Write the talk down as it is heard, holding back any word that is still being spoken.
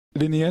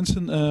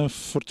Jensen,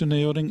 Fortuna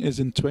Hjörring is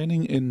in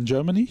training in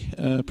Germany,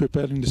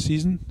 preparing the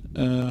season.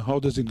 How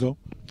does it go?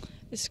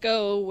 It's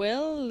go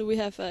well. We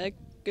have a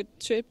good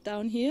trip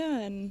down here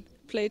and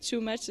played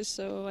 2 matches.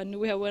 And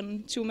we have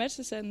won 2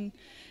 matches and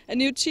a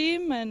new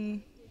team,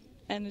 and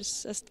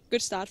it's a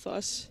good start for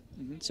us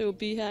to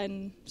be here.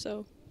 And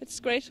so it's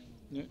great.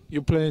 Yeah.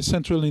 You play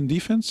central in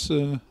defense.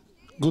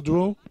 Good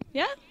role.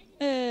 Yeah,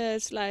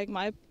 it's like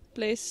my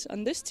place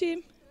on this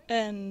team,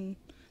 and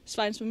it's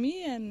fine for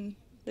me. And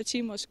the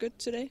team was good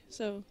today,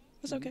 so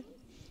it's okay.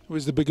 Who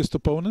is the biggest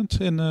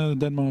opponent in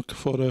Denmark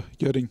for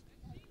Hjörring?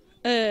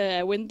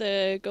 I win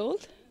the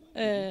gold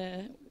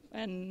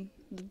and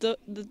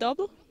the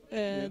double,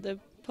 the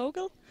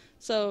pokal.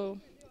 So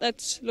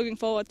that's looking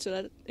forward to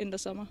that in the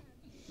summer.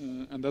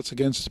 And that's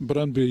against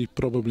Brøndby,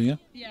 probably, yeah?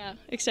 Yeah,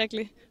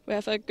 exactly. We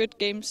have a good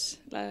games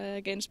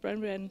against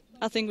Brøndby, and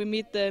I think we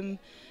meet them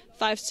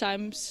 5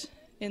 times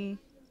in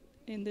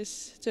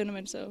this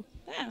tournament. So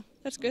yeah,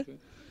 that's good. Okay.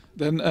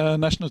 Then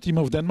national team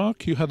of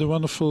Denmark, you had a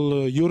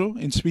wonderful Euro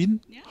in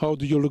Sweden. Yeah. How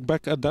do you look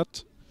back at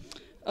that?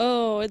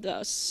 Oh, it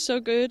was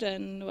so good,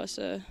 and it was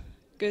a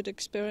good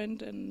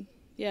experience. And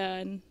yeah,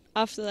 and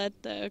after that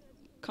there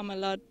come a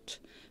lot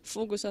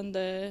focus on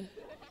the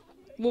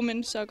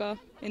women's soccer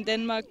in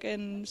Denmark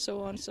and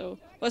so on. So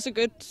it was a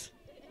good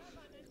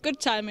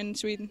time in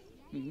Sweden.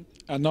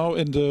 And now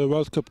in the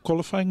World Cup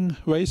qualifying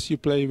race, you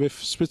play with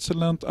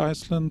Switzerland,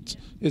 Iceland,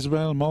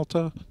 Israel,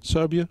 Malta,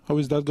 Serbia. How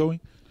is that going?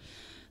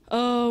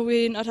 Oh,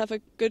 we not have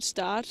a good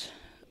start.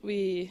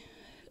 We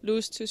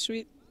lose to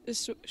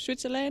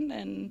Switzerland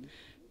and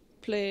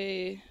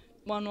play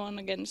 1-1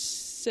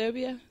 against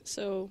Serbia.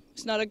 So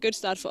it's not a good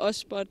start for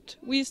us, but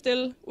we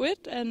still win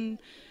and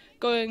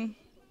going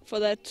for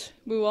that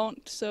we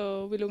want.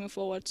 So we're looking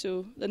forward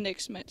to the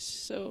next match.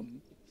 So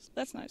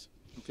that's nice.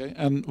 Okay,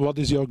 and what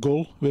is your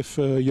goal with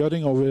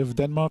Hjörring or with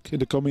Denmark in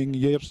the coming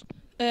years?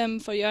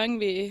 For Hjörring,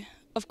 we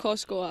of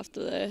course go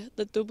after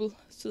the double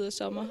to the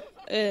summer.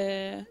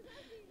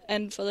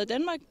 And for the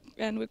Denmark,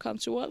 and we come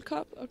to World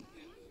Cup,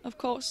 of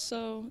course,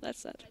 so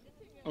that's that.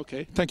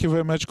 Okay, thank you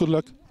very much. Good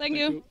luck. Thank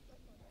you.